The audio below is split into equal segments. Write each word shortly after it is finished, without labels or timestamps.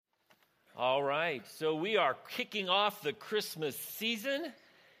All right, so we are kicking off the Christmas season,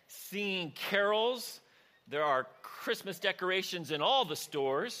 singing carols. There are Christmas decorations in all the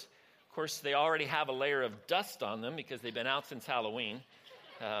stores. Of course, they already have a layer of dust on them because they've been out since Halloween.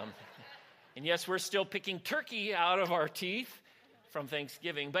 And yes, we're still picking turkey out of our teeth from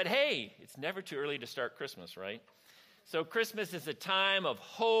Thanksgiving. But hey, it's never too early to start Christmas, right? So Christmas is a time of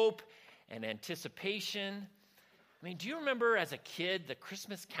hope and anticipation. I mean, do you remember as a kid the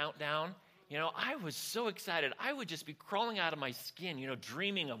Christmas countdown? You know, I was so excited. I would just be crawling out of my skin,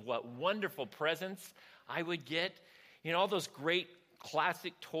 dreaming of what wonderful presents I would get. You know, all those great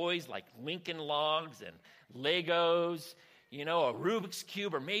classic toys like Lincoln Logs and Legos, a Rubik's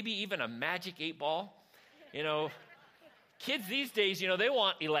Cube, or maybe even a Magic 8-Ball. Kids these days, they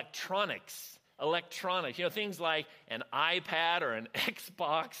want electronics, things like an iPad or an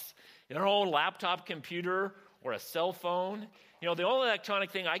Xbox, their own laptop computer or a cell phone. The only electronic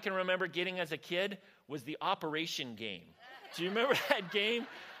thing I can remember getting as a kid was the Operation game. Do you remember that game?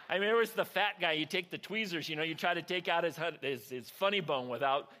 I remember it was the fat guy. You take the tweezers, you try to take out his funny bone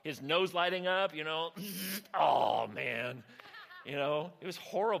without his nose lighting up, Oh, man. It was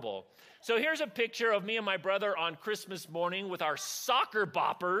horrible. So here's a picture of me and my brother on Christmas morning with our soccer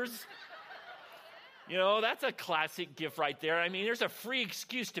boppers. That's a classic gift right there. I mean, there's a free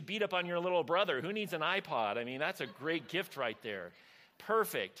excuse to beat up on your little brother. Who needs an iPod? I mean, that's a great gift right there.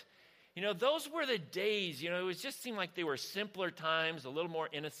 Perfect. Those were the days, it just seemed like they were simpler times, a little more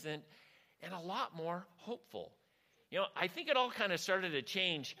innocent, and a lot more hopeful. I think it all kind of started to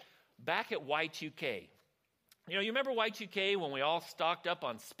change back at Y2K. You remember Y2K when we all stocked up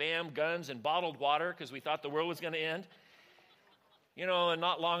on Spam, guns, and bottled water because we thought the world was going to end? And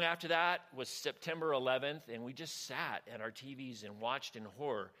not long after that was September 11th, and we just sat at our TVs and watched in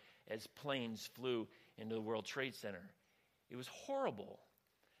horror as planes flew into the World Trade Center. It was horrible.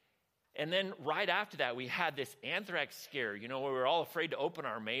 And then right after that, we had this anthrax scare, where we were all afraid to open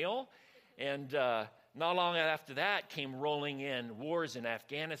our mail. And not long after that came rolling in wars in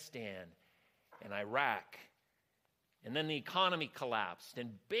Afghanistan and Iraq. And then the economy collapsed,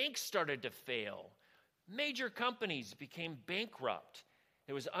 and banks started to fail. Major companies became bankrupt.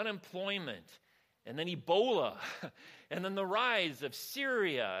 There was unemployment, and then Ebola, and then the rise of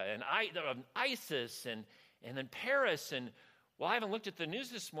Syria and ISIS, and then Paris. And, well, I haven't looked at the news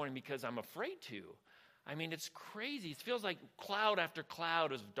this morning because I'm afraid to. I mean, it's crazy. It feels like cloud after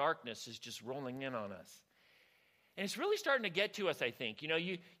cloud of darkness is just rolling in on us. And it's really starting to get to us, I think.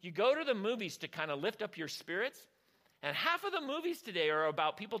 You go to the movies to kind of lift up your spirits, and half of the movies today are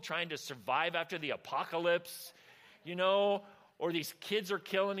about people trying to survive after the apocalypse, or these kids are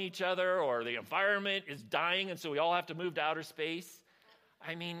killing each other, or the environment is dying, and so we all have to move to outer space.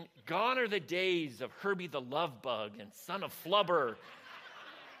 I mean, gone are the days of Herbie the Love Bug and Son of Flubber,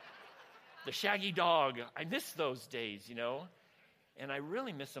 the Shaggy Dog. I miss those days, and I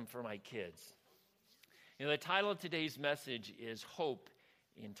really miss them for my kids. The title of today's message is Hope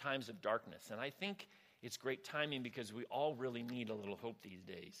in Times of Darkness, and I think it's great timing because we all really need a little hope these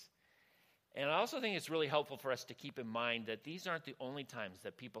days. And I also think it's really helpful for us to keep in mind that these aren't the only times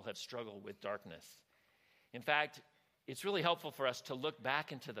that people have struggled with darkness. In fact, it's really helpful for us to look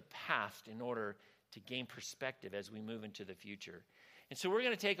back into the past in order to gain perspective as we move into the future. And so we're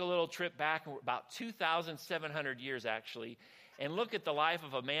going to take a little trip back about 2,700 years, actually, and look at the life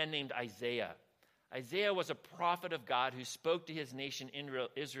of a man named Isaiah. Isaiah was a prophet of God who spoke to his nation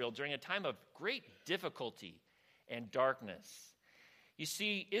Israel during a time of great difficulty and darkness. You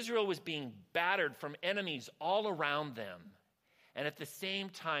see, Israel was being battered from enemies all around them, and at the same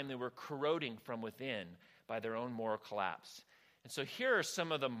time they were corroding from within by their own moral collapse. And so here are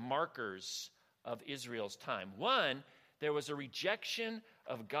some of the markers of Israel's time. One, there was a rejection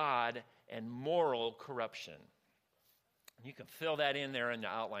of God and moral corruption. You can fill that in there in the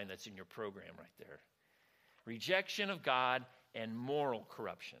outline that's in your program right there. Rejection of God and moral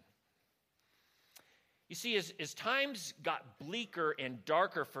corruption. You see, as times got bleaker and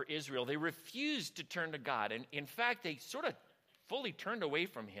darker for Israel, they refused to turn to God. And in fact, they sort of fully turned away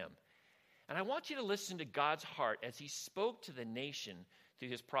from him. And I want you to listen to God's heart as he spoke to the nation through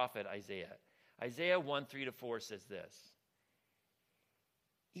his prophet Isaiah. Isaiah 1:3-4 says this: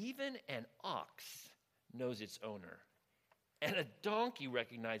 "Even an ox knows its owner, and a donkey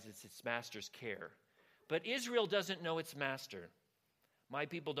recognizes its master's care. But Israel doesn't know its master. My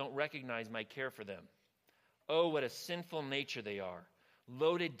people don't recognize my care for them. Oh, what a sinful nature they are,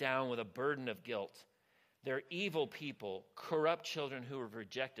 loaded down with a burden of guilt. They're evil people, corrupt children who have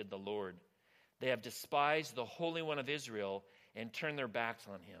rejected the Lord. They have despised the Holy One of Israel and turned their backs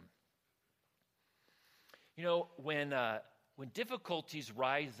on him." When when difficulties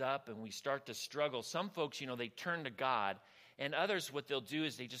rise up and we start to struggle, some folks, they turn to God, and others, what they'll do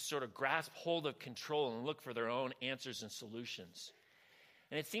is they just sort of grasp hold of control and look for their own answers and solutions.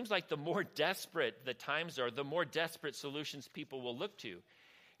 And it seems like the more desperate the times are, the more desperate solutions people will look to.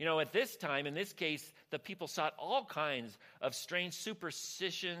 At this time, in this case, the people sought all kinds of strange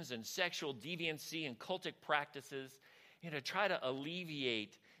superstitions and sexual deviancy and cultic practices, to try to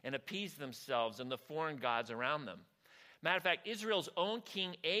alleviate and appease themselves and the foreign gods around them. Matter of fact, Israel's own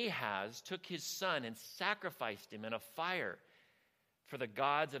king Ahaz took his son and sacrificed him in a fire for the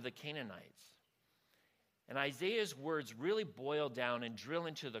gods of the Canaanites. And Isaiah's words really boil down and drill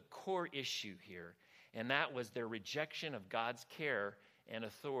into the core issue here, and that was their rejection of God's care and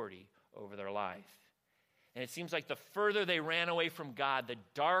authority over their life. And it seems like the further they ran away from God, the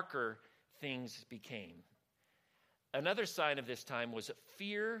darker things became. Another sign of this time was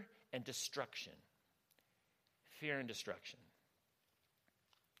fear and destruction. Fear and destruction.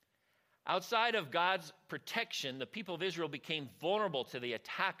 Outside of God's protection, the people of Israel became vulnerable to the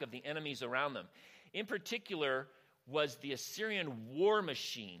attack of the enemies around them. In particular was the Assyrian war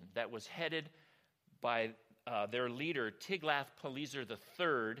machine that was headed by their leader, Tiglath-Pileser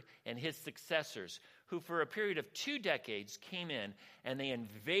III, and his successors, who for a period of 2 decades came in and they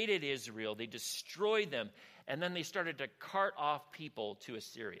invaded Israel, they destroyed them, and then they started to cart off people to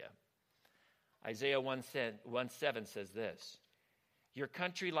Assyria. Isaiah 1:7 says this, "Your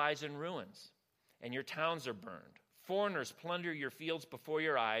country lies in ruins, and your towns are burned. Foreigners plunder your fields before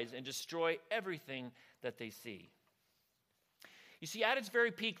your eyes and destroy everything that they see." You see, at its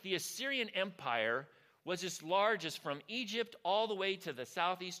very peak, the Assyrian Empire was as large as from Egypt all the way to the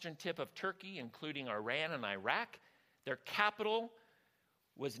southeastern tip of Turkey, including Iran and Iraq. Their capital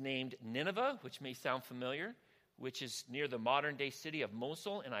was named Nineveh, which may sound familiar, which is near the modern-day city of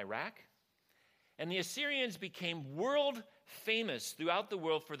Mosul in Iraq. And the Assyrians became world famous throughout the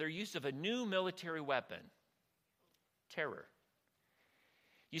world for their use of a new military weapon, terror.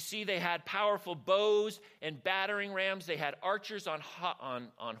 You see, they had powerful bows and battering rams. They had archers on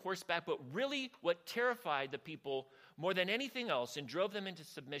horseback. But really what terrified the people more than anything else and drove them into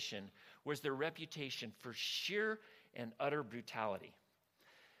submission was their reputation for sheer and utter brutality.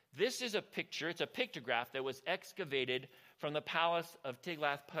 This is a picture, it's a pictograph that was excavated from the palace of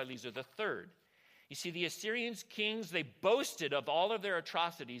Tiglath-Pileser III. You see, the Assyrian kings, they boasted of all of their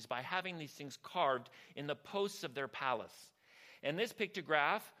atrocities by having these things carved in the posts of their palace. And this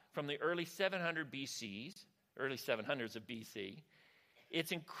pictograph from the early 700s of BC,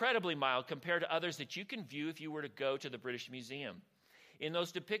 it's incredibly mild compared to others that you can view if you were to go to the British Museum. In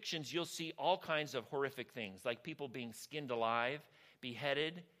those depictions, you'll see all kinds of horrific things, like people being skinned alive,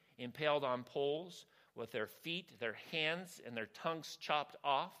 beheaded, impaled on poles, with their feet, their hands, and their tongues chopped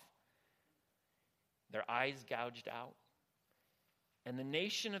off, their eyes gouged out. And the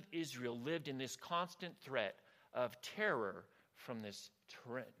nation of Israel lived in this constant threat of terror from this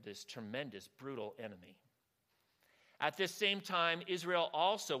tremendous, brutal enemy. At this same time, Israel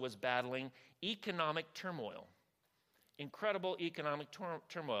also was battling economic turmoil, incredible economic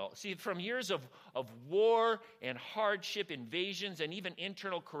turmoil. See, from years of war and hardship, invasions, and even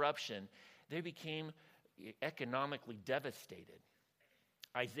internal corruption, they became economically devastated.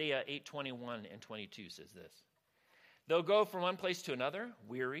 Isaiah 8:21 and 22 says this, "They'll go from one place to another,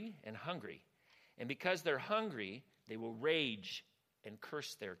 weary and hungry. And because they're hungry, they will rage and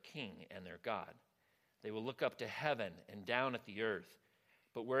curse their king and their God. They will look up to heaven and down at the earth.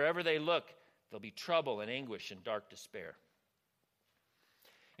 But wherever they look, there'll be trouble and anguish and dark despair."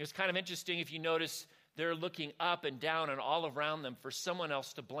 It's kind of interesting if you notice they're looking up and down and all around them for someone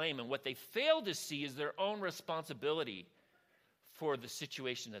else to blame. And what they fail to see is their own responsibility for the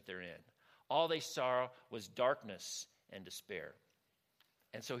situation that they're in. All they saw was darkness and despair.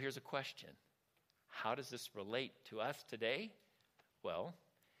 And so here's a question. How does this relate to us today? Well,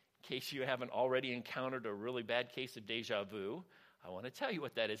 in case you haven't already encountered a really bad case of deja vu, I want to tell you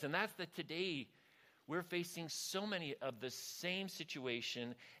what that is. And that's that today we're facing so many of the same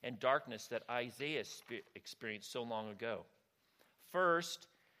situation and darkness that Isaiah experienced so long ago. First,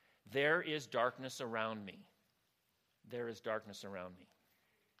 there is darkness around me. There is darkness around me.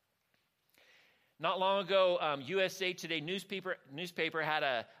 Not long ago, USA Today newspaper had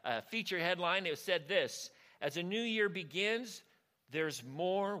a feature headline. It said this: "As a new year begins, there's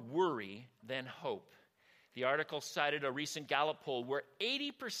more worry than hope." The article cited a recent Gallup poll where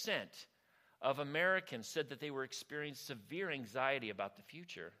 80% of Americans said that they were experiencing severe anxiety about the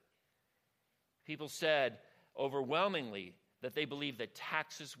future. People said overwhelmingly that they believed that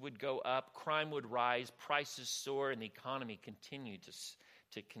taxes would go up, crime would rise, prices soar, and the economy continue to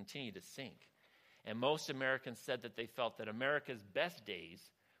sink. And most Americans said that they felt that America's best days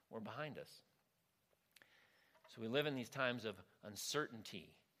were behind us. So we live in these times of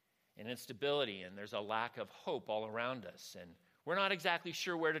uncertainty and instability, and there's a lack of hope all around us. And we're not exactly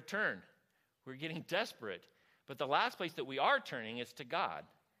sure where to turn. We're getting desperate. But the last place that we are turning is to God.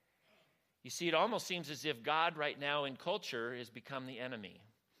 You see, it almost seems as if God right now in culture has become the enemy.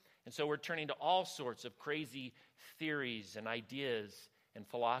 And so we're turning to all sorts of crazy theories and ideas and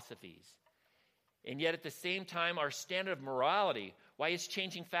philosophies. And yet at the same time, our standard of morality, why it's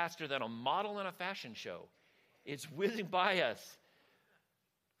changing faster than a model in a fashion show. It's whizzing by us.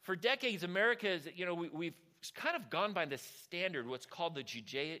 For decades, America is, we've kind of gone by the standard, what's called the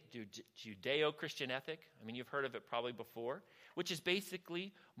Judeo-Christian ethic. I mean, you've heard of it probably before, which is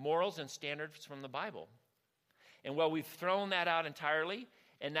basically morals and standards from the Bible. And well, we've thrown that out entirely,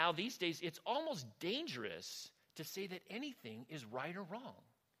 and now these days it's almost dangerous to say that anything is right or wrong.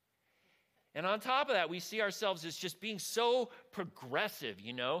 And on top of that, we see ourselves as just being so progressive,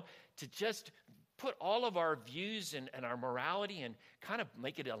 to just put all of our views and our morality and kind of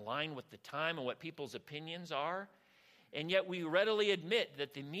make it align with the time and what people's opinions are. And yet we readily admit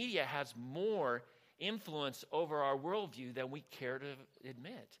that the media has more influence over our worldview than we care to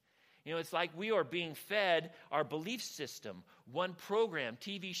admit. It's like we are being fed our belief system, one program,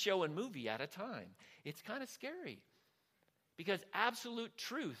 TV show, and movie at a time. It's kind of scary because absolute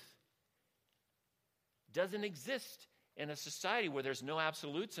truth doesn't exist in a society where there's no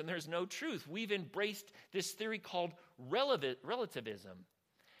absolutes and there's no truth. We've embraced this theory called relativism.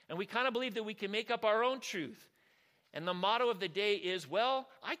 And we kind of believe that we can make up our own truth. And the motto of the day is, well,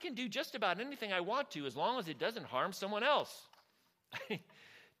 I can do just about anything I want to as long as it doesn't harm someone else.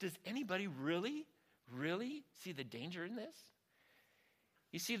 Does anybody really see the danger in this?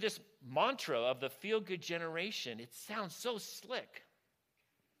 You see, this mantra of the feel-good generation, it sounds so slick.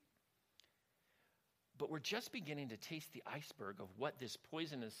 But we're just beginning to taste the iceberg of what this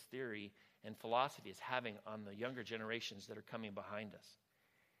poisonous theory and philosophy is having on the younger generations that are coming behind us.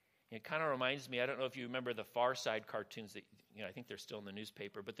 It kind of reminds me, I don't know if you remember the Far Side cartoons that, I think they're still in the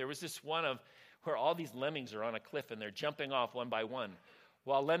newspaper, but there was this one of where all these lemmings are on a cliff and they're jumping off one by one,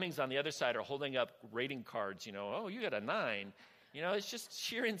 while lemmings on the other side are holding up rating cards, oh, you got a 9. It's just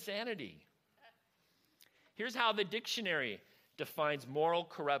sheer insanity. Here's how the dictionary defines moral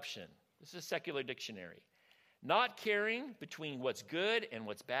corruption. This is a secular dictionary. Not caring between what's good and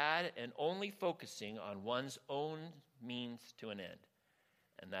what's bad and only focusing on one's own means to an end.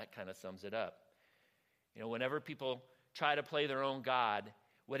 And that kind of sums it up. Whenever people try to play their own God,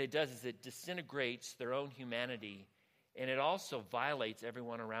 what it does is it disintegrates their own humanity, and it also violates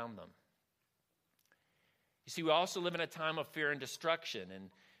everyone around them. You see, we also live in a time of fear and destruction, and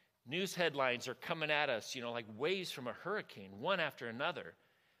news headlines are coming at us, like waves from a hurricane, one after another.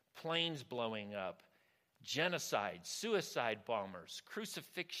 Planes blowing up, genocide, suicide bombers,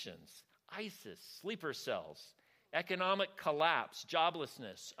 crucifixions, ISIS, sleeper cells, economic collapse,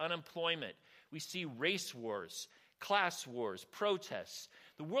 joblessness, unemployment. We see race wars, class wars, protests.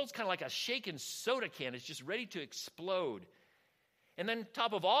 The world's kind of like a shaken soda can. It's just ready to explode. And then on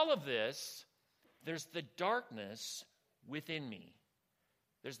top of all of this, there's the darkness within me.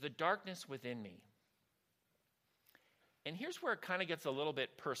 There's the darkness within me. And here's where it kind of gets a little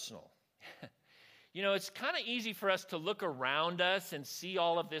bit personal. It's kind of easy for us to look around us and see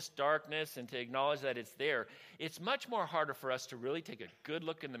all of this darkness and to acknowledge that it's there. It's much more harder for us to really take a good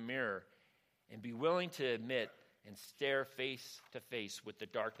look in the mirror and be willing to admit and stare face to face with the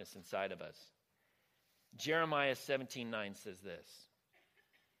darkness inside of us. Jeremiah 17:9 says this: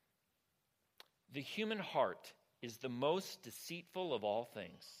 "The human heart is the most deceitful of all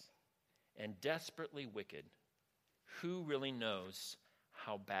things and desperately wicked. Who really knows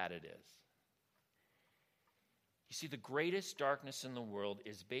how bad it is?" You see, the greatest darkness in the world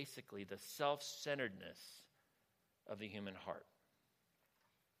is basically the self-centeredness of the human heart.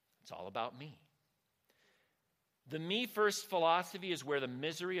 It's all about me. The me-first philosophy is where the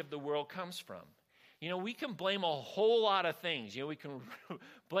misery of the world comes from. We can blame a whole lot of things. We can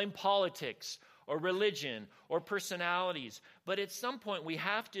blame politics or religion or personalities. But at some point, we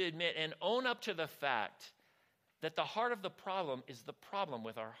have to admit and own up to the fact that the heart of the problem is the problem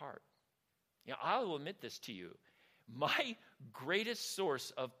with our heart. I will admit this to you. My greatest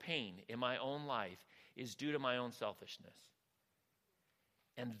source of pain in my own life is due to my own selfishness.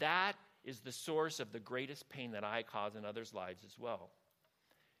 And that is the source of the greatest pain that I cause in others' lives as well.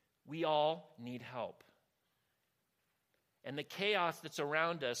 We all need help. And the chaos that's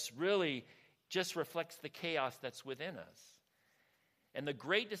around us really just reflects the chaos that's within us. And the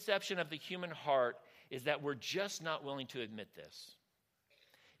great deception of the human heart is that we're just not willing to admit this.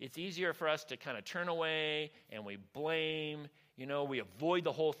 It's easier for us to kind of turn away and we blame, we avoid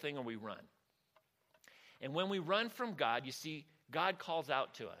the whole thing or we run. And when we run from God, you see, God calls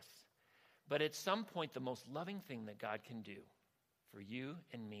out to us. But at some point, the most loving thing that God can do for you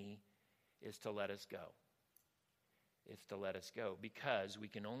and me is to let us go. It's to let us go, because we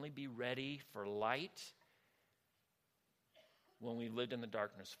can only be ready for light when we lived in the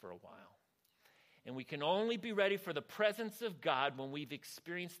darkness for a while. And we can only be ready for the presence of God when we've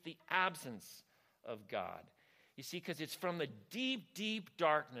experienced the absence of God. You see, because it's from the deep, deep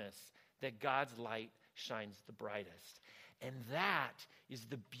darkness that God's light shines the brightest. And that is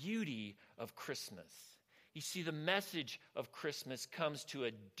the beauty of Christmas. You see, the message of Christmas comes to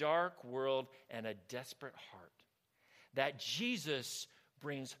a dark world and a desperate heart. That Jesus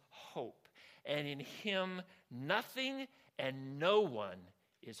brings hope. And in him, nothing and no one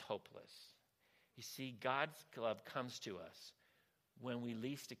is hopeless. You see, God's love comes to us when we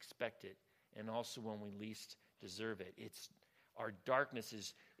least expect it and also when we least deserve it. Our darkness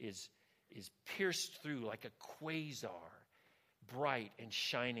is pierced through like a quasar, bright and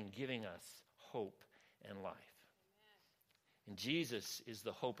shining, giving us hope and life. And Jesus is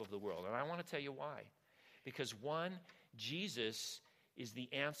the hope of the world. And I want to tell you why. Because one, Jesus is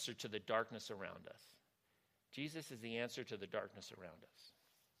the answer to the darkness around us. Jesus is the answer to the darkness around us.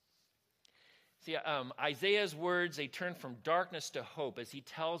 See, Isaiah's words, they turn from darkness to hope as he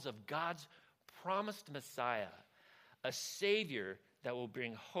tells of God's promised Messiah, a Savior that will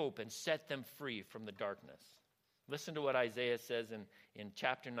bring hope and set them free from the darkness. Listen to what Isaiah says in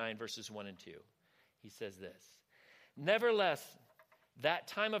chapter 9, verses 1 and 2. He says this, "Nevertheless, that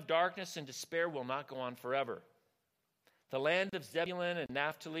time of darkness and despair will not go on forever. The land of Zebulun and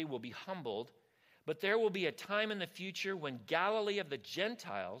Naphtali will be humbled, but there will be a time in the future when Galilee of the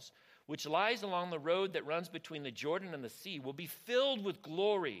Gentiles, which lies along the road that runs between the Jordan and the sea, will be filled with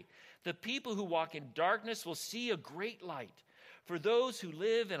glory. The people who walk in darkness will see a great light. For those who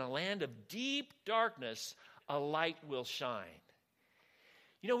live in a land of deep darkness, a light will shine."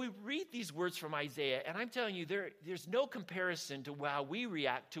 We read these words from Isaiah, and I'm telling you, there's no comparison to how we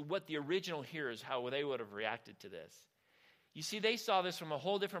react to what the original hearers, how they would have reacted to this. You see, they saw this from a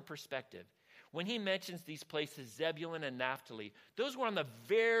whole different perspective. When he mentions these places, Zebulun and Naphtali, those were on the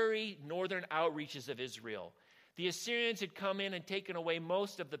very northern outreaches of Israel. The Assyrians had come in and taken away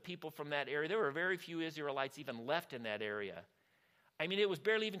most of the people from that area. There were very few Israelites even left in that area. I mean, it was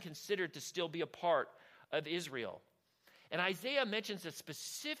barely even considered to still be a part of Israel. And Isaiah mentions a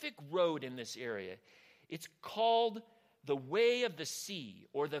specific road in this area. It's called the Way of the Sea,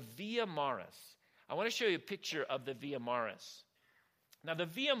 or the Via Maris. I want to show you a picture of the Via Maris. Now, the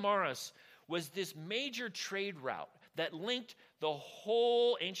Via Maris was this major trade route that linked the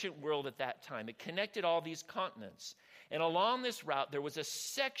whole ancient world at that time. It connected all these continents. And along this route, there was a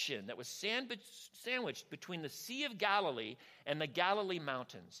section that was sandwiched between the Sea of Galilee and the Galilee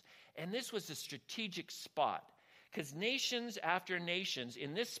Mountains. And this was a strategic spot, because nations after nations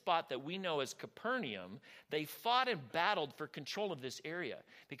in this spot that we know as Capernaum, they fought and battled for control of this area,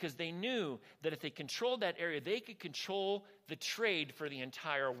 because they knew that if they controlled that area, they could control the trade for the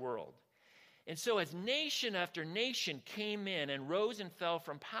entire world. And so as nation after nation came in and rose and fell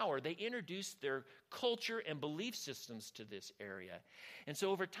from power, they introduced their culture and belief systems to this area. And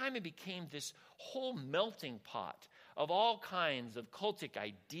so over time, it became this whole melting pot of all kinds of cultic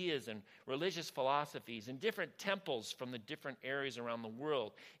ideas and religious philosophies and different temples from the different areas around the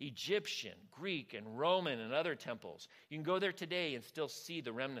world, Egyptian, Greek, and Roman and other temples. You can go there today and still see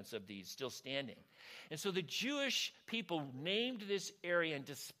the remnants of these still standing. And so the Jewish people named this area and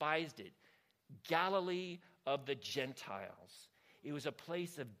despised it Galilee of the Gentiles. It was a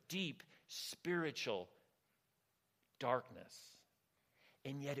place of deep spiritual darkness.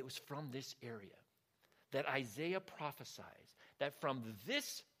 And yet it was from this area that Isaiah prophesies that from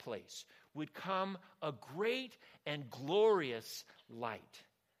this place would come a great and glorious light.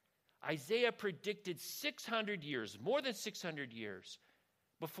 Isaiah predicted 600 years, more than 600 years,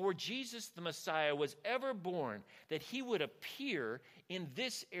 before Jesus the Messiah was ever born, that he would appear in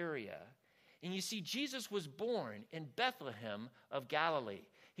this area. And you see, Jesus was born in Bethlehem of Galilee.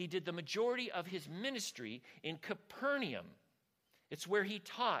 He did the majority of his ministry in Capernaum. It's where he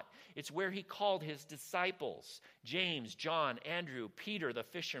taught. It's where he called his disciples, James, John, Andrew, Peter, the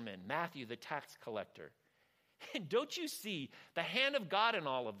fisherman, Matthew, the tax collector. And don't you see the hand of God in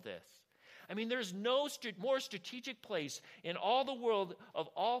all of this? I mean, there's no more strategic place in all the world of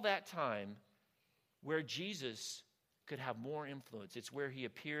all that time where Jesus could have more influence. It's where he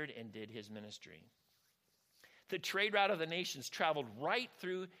appeared and did his ministry. The trade route of the nations traveled right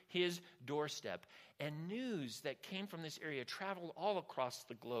through his doorstep. And news that came from this area traveled all across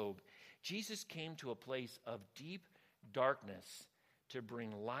the globe. Jesus came to a place of deep darkness to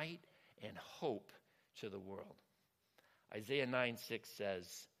bring light and hope to the world. Isaiah 9:6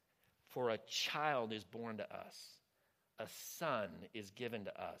 says, "For a child is born to us, a son is given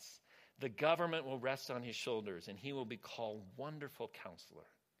to us. The government will rest on his shoulders, and he will be called Wonderful Counselor,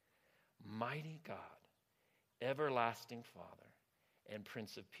 Mighty God, Everlasting Father, and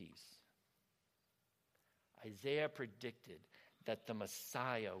Prince of Peace." Isaiah predicted that the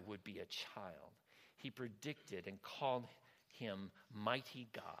Messiah would be a child. He predicted and called him Mighty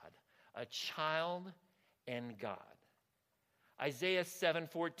God, a child and God. Isaiah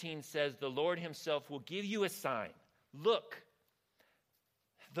 7:14 says, "The Lord himself will give you a sign. Look,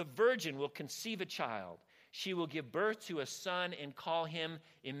 the virgin will conceive a child. She will give birth to a son and call him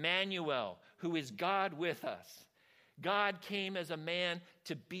Emmanuel, who is God with us." God came as a man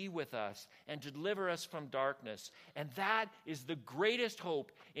to be with us and to deliver us from darkness. And that is the greatest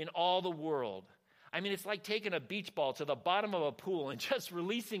hope in all the world. I mean, it's like taking a beach ball to the bottom of a pool and just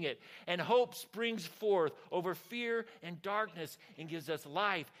releasing it. And hope springs forth over fear and darkness and gives us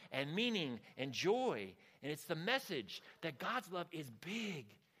life and meaning and joy. And it's the message that God's love is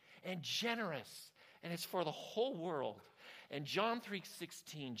big and generous, and it's for the whole world. And John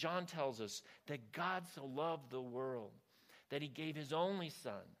 3:16, John tells us that God so loved the world that he gave his only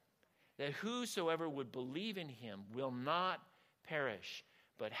son, that whosoever would believe in him will not perish,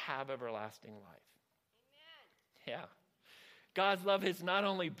 but have everlasting life. Amen. Yeah. God's love is not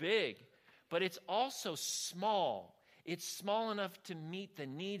only big, but it's also small. It's small enough to meet the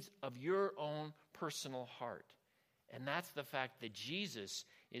needs of your own personal heart. And that's the fact that Jesus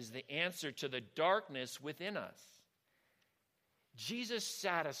is the answer to the darkness within us. Jesus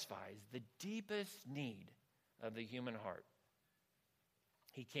satisfies the deepest need of the human heart.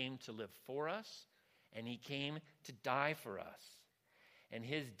 He came to live for us, and he came to die for us. And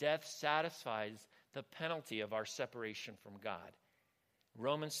his death satisfies the penalty of our separation from God.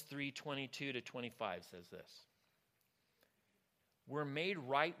 Romans 3:22-25 says this: "We're made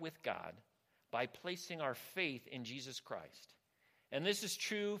right with God by placing our faith in Jesus Christ. And this is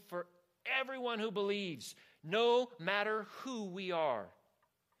true for everyone who believes, no matter who we are.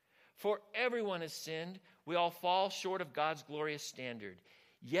 For everyone has sinned. We all fall short of God's glorious standard.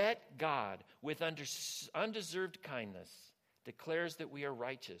 Yet God, with undeserved kindness, declares that we are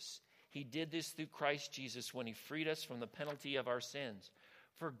righteous. He did this through Christ Jesus when he freed us from the penalty of our sins.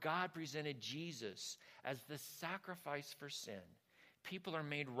 For God presented Jesus as the sacrifice for sin. People are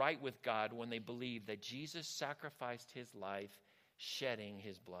made right with God when they believe that Jesus sacrificed his life, shedding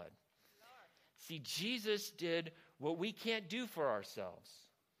his blood." See, Jesus did what we can't do for ourselves.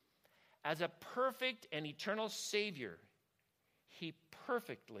 As a perfect and eternal Savior, he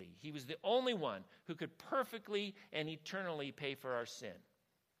was the only one who could perfectly and eternally pay for our sin.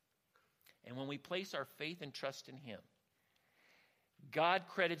 And when we place our faith and trust in him, God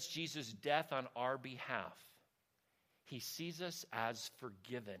credits Jesus' death on our behalf. He sees us as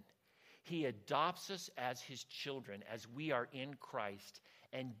forgiven. He adopts us as his children as we are in Christ,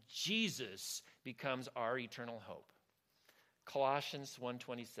 and Jesus becomes our eternal hope. Colossians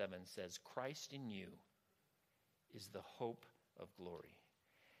 1:27 says, "Christ in you is the hope of glory."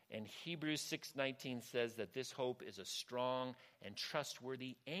 And Hebrews 6:19 says that this hope is a strong and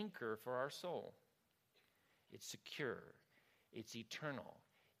trustworthy anchor for our soul. It's secure. It's eternal.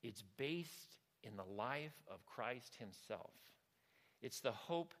 It's based in the life of Christ himself. It's the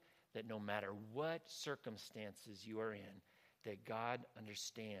hope that no matter what circumstances you are in, that God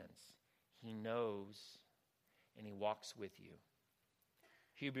understands, he knows, and he walks with you.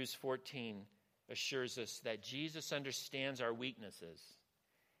 Hebrews 14 assures us that Jesus understands our weaknesses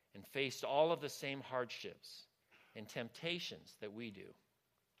and faced all of the same hardships and temptations that we do.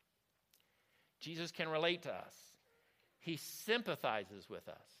 Jesus can relate to us. He sympathizes with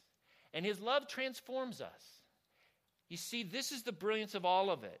us, and his love transforms us. You see, this is the brilliance of all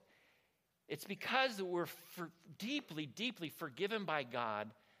of it. It's because we're deeply, deeply forgiven by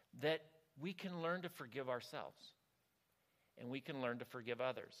God that we can learn to forgive ourselves, and we can learn to forgive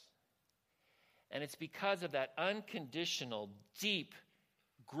others. And it's because of that unconditional, deep,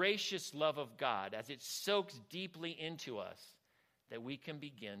 gracious love of God, as it soaks deeply into us, that we can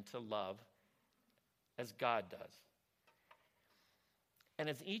begin to love as God does. And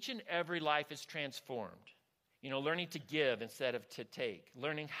as each and every life is transformed, learning to give instead of to take,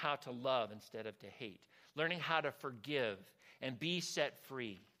 learning how to love instead of to hate, learning how to forgive and be set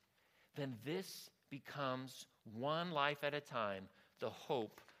free, then this becomes one life at a time the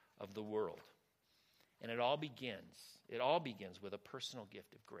hope of the world. And it all begins with a personal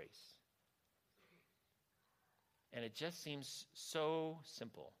gift of grace. And it just seems so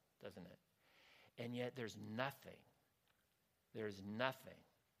simple, doesn't it? And yet there's nothing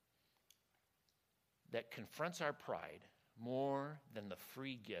that confronts our pride more than the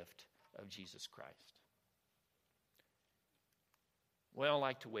free gift of Jesus Christ. We don't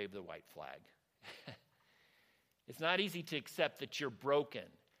like to wave the white flag. It's not easy to accept that you're broken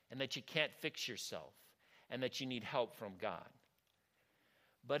and that you can't fix yourself and that you need help from God.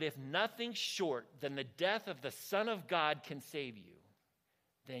 But if nothing short than the death of the Son of God can save you,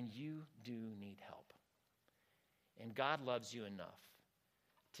 then you do need help. And God loves you enough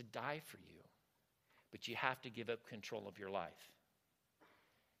to die for you, but you have to give up control of your life.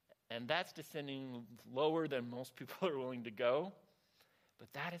 And that's descending lower than most people are willing to go,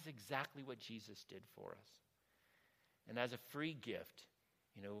 but that is exactly what Jesus did for us. And as a free gift,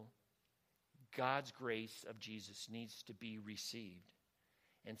 God's grace of Jesus needs to be received.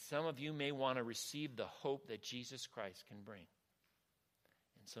 And some of you may want to receive the hope that Jesus Christ can bring.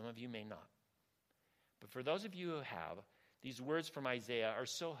 And some of you may not. But for those of you who have, these words from Isaiah are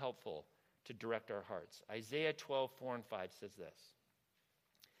so helpful to direct our hearts. Isaiah 12:4-5 says this.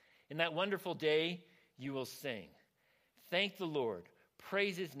 In that wonderful day, you will sing. Thank the Lord.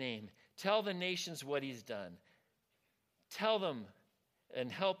 Praise his name. Tell the nations what he's done. Tell them and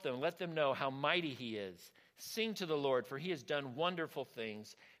help them. Let them know how mighty he is. Sing to the Lord, for he has done wonderful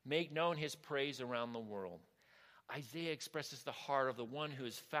things. Make known his praise around the world. Isaiah expresses the heart of the one who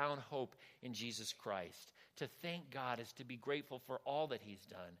has found hope in Jesus Christ. To thank God is to be grateful for all that he's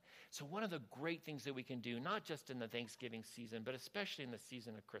done. So one of the great things that we can do, not just in the Thanksgiving season, but especially in the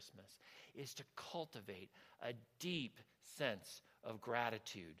season of Christmas, is to cultivate a deep sense of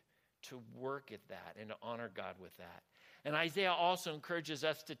gratitude, to work at that and to honor God with that. And Isaiah also encourages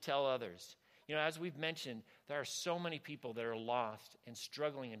us to tell others. As we've mentioned, there are so many people that are lost and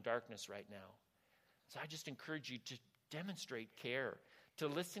struggling in darkness right now. So I just encourage you to demonstrate care, to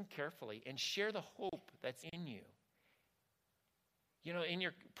listen carefully, and share the hope that's in you. In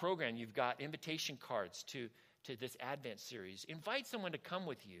your program, you've got invitation cards to this Advent series. Invite someone to come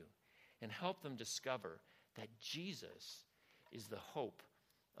with you and help them discover that Jesus is the hope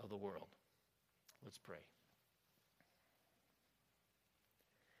of the world. Let's pray.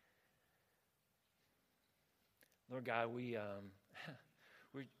 Lord God, we're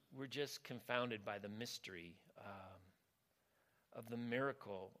just confounded by the mystery of the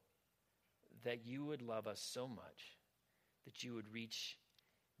miracle that you would love us so much, that you would reach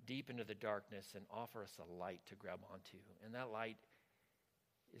deep into the darkness and offer us a light to grab onto. And that light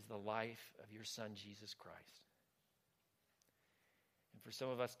is the life of your Son, Jesus Christ. And for some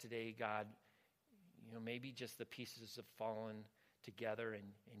of us today, God, maybe just the pieces have fallen together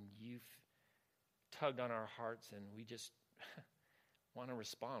and you've tugged on our hearts and we just want to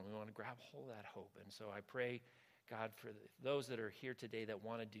respond. We want to grab hold of that hope. And so I pray, God, for those that are here today that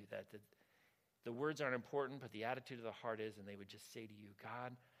want to do that the words aren't important, but the attitude of the heart is, and they would just say to you,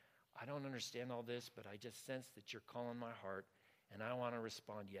 God, I don't understand all this, but I just sense that you're calling my heart, and I want to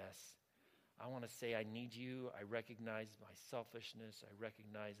respond yes. I want to say I need you. I recognize my selfishness. I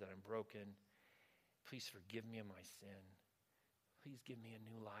recognize that I'm broken. Please forgive me of my sin. Please give me a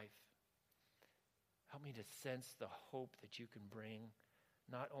new life. Help me to sense the hope that you can bring,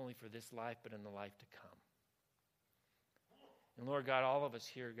 not only for this life, but in the life to come. And Lord God, all of us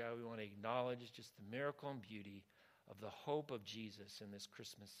here, God, we want to acknowledge just the miracle and beauty of the hope of Jesus in this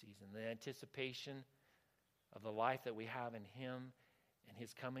Christmas season, the anticipation of the life that we have in him and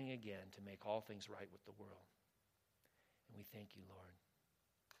his coming again to make all things right with the world. And we thank you, Lord.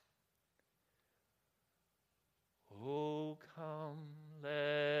 Oh, come,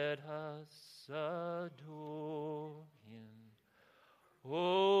 let us adore him.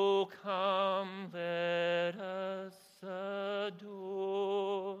 Oh, come, let us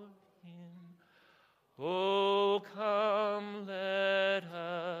adore him. Oh, come, let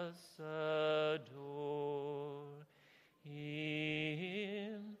us adore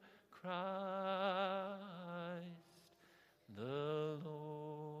him, Christ the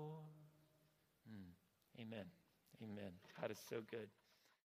Lord. Amen. Amen. God is so good.